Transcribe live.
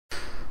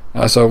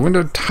So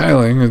window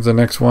tiling is the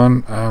next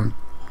one.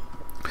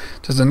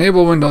 Just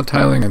enable window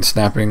tiling and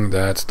snapping.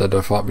 That's the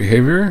default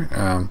behavior.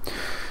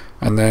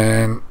 And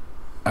then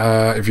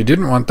if you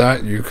didn't want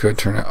that, you could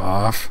turn it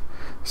off.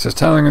 It says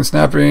tiling and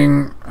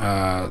snapping.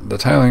 The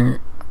tiling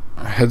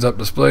heads-up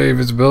display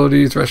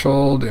visibility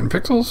threshold in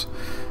pixels.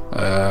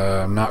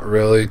 I'm not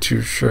really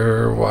too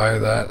sure why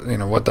that,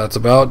 what that's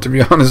about. To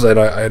be honest,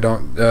 I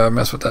don't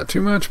mess with that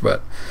too much,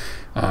 but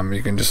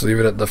you can just leave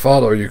it at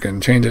default, or you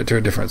can change it to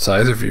a different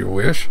size if you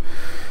wish.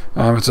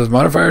 It says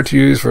modifier to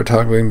use for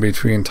toggling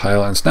between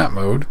tile and snap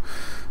mode.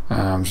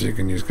 So you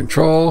can use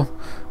Control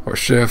or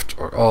Shift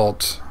or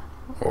Alt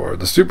or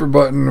the super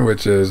button,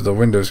 which is the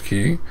Windows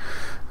key,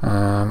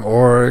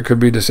 or it could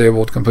be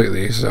disabled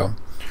completely. So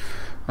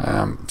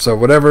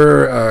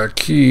whatever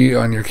key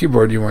on your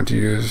keyboard you want to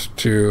use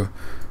to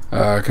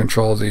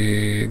control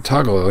the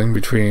toggling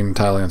between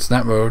tile and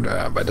snap mode,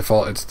 by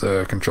default it's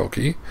the Control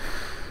key.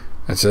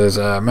 It says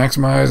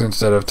maximize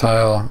instead of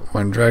tile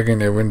when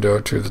dragging a window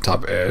to the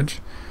top edge.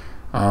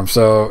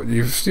 So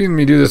you've seen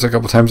me do this a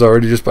couple times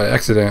already just by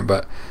accident,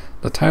 but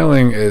the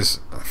tiling is,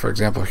 for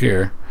example,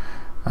 here.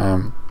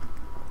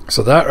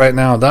 So that right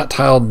now, that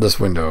tiled this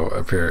window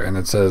up here, and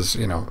it says,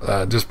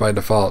 just by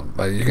default,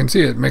 but you can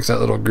see it makes that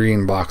little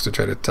green box to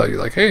try to tell you,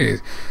 like, hey,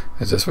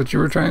 is this what you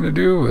were trying to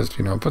do? Was,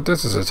 put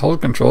this as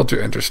hold Control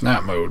to enter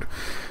snap mode.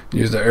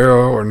 Use the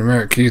arrow or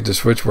numeric keys to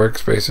switch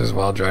workspaces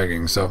while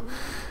dragging. So,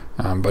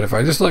 but if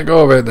I just let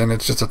go of it, then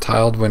it's just a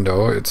tiled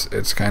window.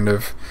 It's kind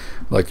of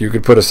like you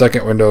could put a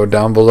second window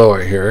down below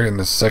it here in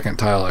the second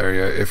tile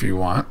area if you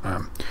want,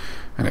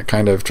 and it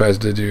kind of tries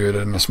to do it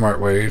in a smart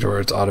way to where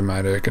it's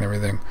automatic and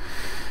everything.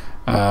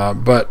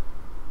 But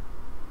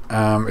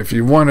if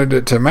you wanted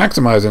it to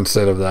maximize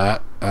instead of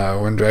that,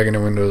 when dragging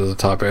a window to the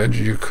top edge,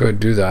 you could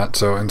do that.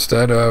 So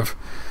instead of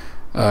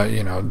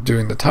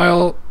doing the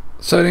tile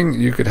setting,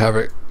 you could have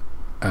it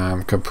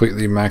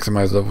completely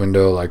maximize the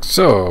window like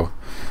so,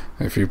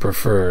 if you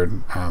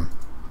preferred,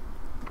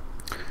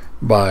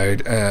 by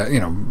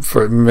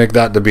make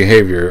that the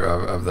behavior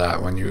of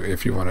that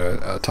if you want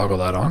to toggle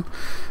that on.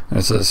 And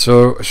it says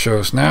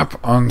show snap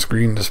on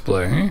screen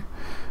display,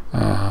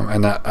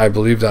 and that, I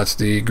believe that's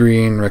the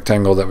green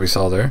rectangle that we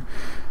saw there,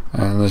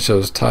 and it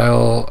shows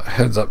tile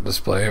heads up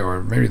display,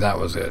 or maybe that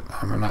was it.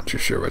 I'm not too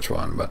sure which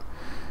one,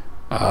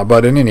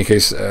 but in any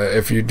case,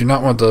 if you do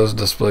not want those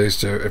displays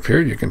to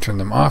appear, you can turn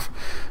them off.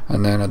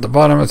 And then at the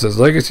bottom it says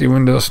legacy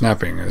window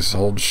snapping is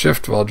hold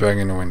shift while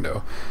dragging a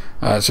window.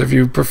 So if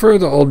you prefer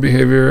the old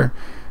behavior,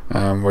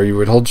 where you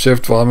would hold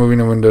shift while moving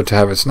a window to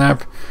have it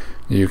snap,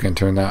 you can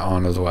turn that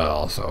on as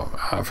well. So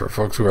for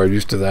folks who are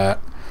used to that,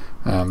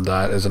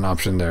 that is an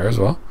option there as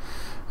well.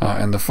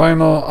 And the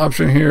final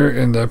option here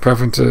in the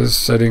preferences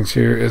settings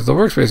here is the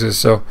workspaces.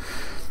 So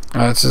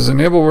it says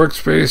enable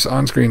workspace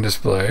on screen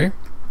display.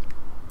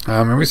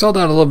 And we saw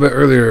that a little bit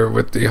earlier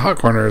with the hot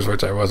corners,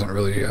 which I wasn't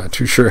really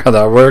too sure how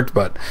that worked,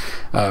 but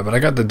I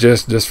got the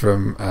gist just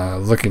from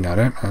looking at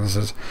it. And it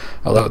says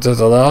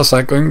allow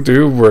cycling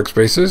through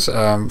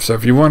workspaces. So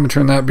if you want to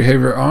turn that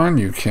behavior on,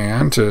 you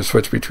can, to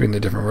switch between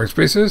the different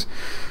workspaces.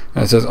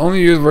 And it says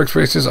only use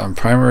workspaces on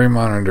primary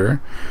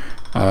monitor.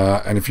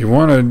 And if you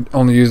want to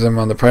only use them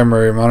on the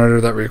primary monitor,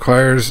 that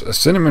requires a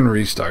cinnamon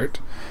restart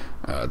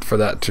for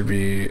that to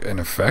be in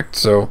effect.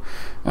 So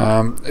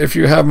if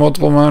you have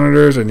multiple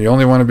monitors and you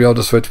only want to be able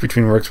to switch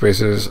between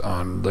workspaces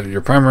on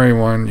your primary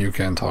one, you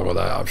can toggle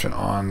that option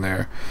on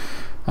there.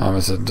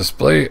 It says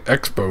display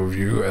expo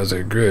view as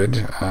a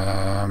grid.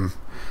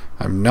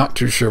 I'm not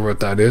too sure what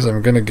that is.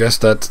 I'm going to guess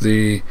that's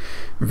the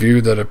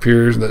view that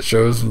appears that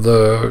shows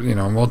the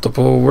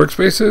multiple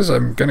workspaces.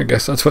 I'm going to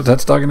guess that's what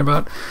that's talking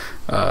about.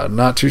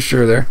 Not too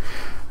sure there.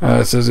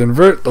 It says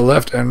invert the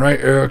left and right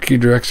arrow key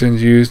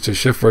directions used to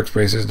shift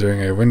workspaces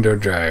during a window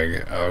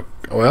drag.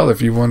 Well,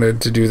 if you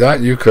wanted to do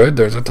that, you could.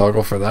 There's a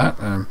toggle for that.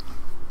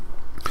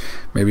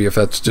 Maybe if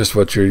that's just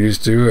what you're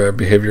used to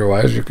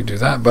behavior-wise, you could do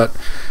that. But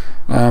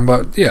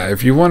yeah,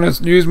 if you want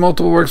to use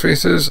multiple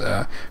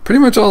workspaces, pretty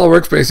much all the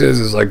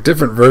workspaces is like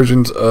different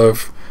versions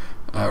of,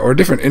 or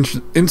different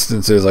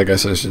instances, I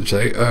guess I should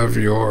say, of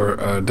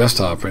your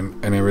desktop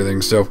and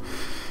everything. So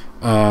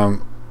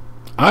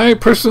I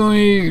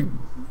personally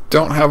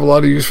don't have a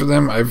lot of use for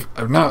them.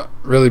 I've not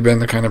really been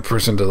the kind of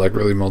person to like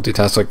really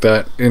multitask like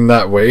that in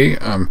that way.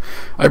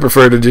 I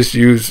prefer to just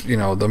use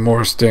the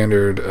more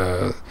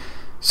standard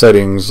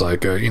settings,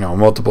 like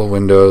multiple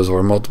windows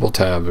or multiple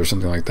tabs or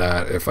something like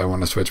that. If I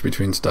want to switch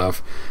between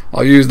stuff,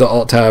 I'll use the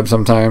Alt tab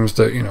sometimes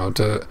to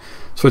to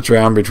switch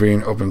around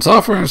between open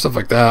software and stuff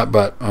like that.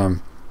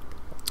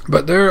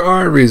 But there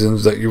are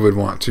reasons that you would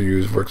want to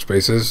use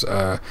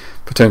workspaces,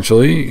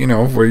 potentially,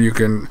 where you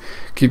can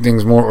keep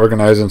things more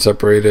organized and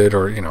separated,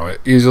 or,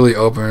 easily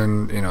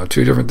open,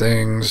 two different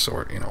things,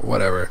 or,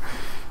 whatever.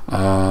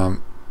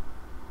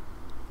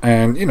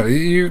 And,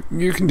 you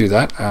can do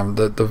that.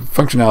 The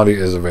functionality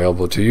is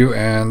available to you,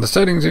 and the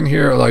settings in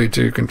here allow you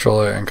to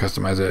control it and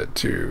customize it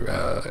to,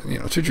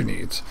 suit your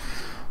needs.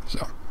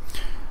 So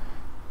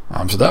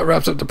that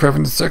wraps up the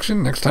preferences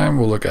section. Next time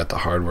we'll look at the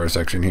hardware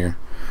section here.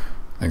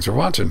 Thanks for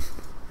watching.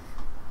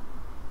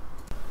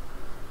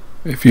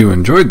 If you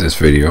enjoyed this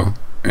video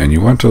and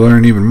you want to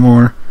learn even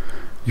more,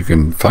 you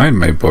can find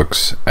my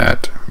books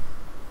at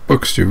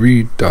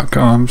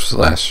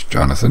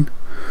bookstoread.com/Jonathan.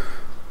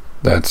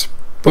 That's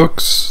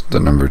books,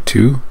 the number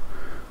 2,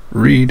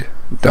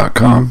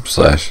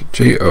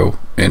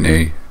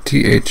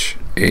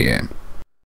 read.com/JONATHAN.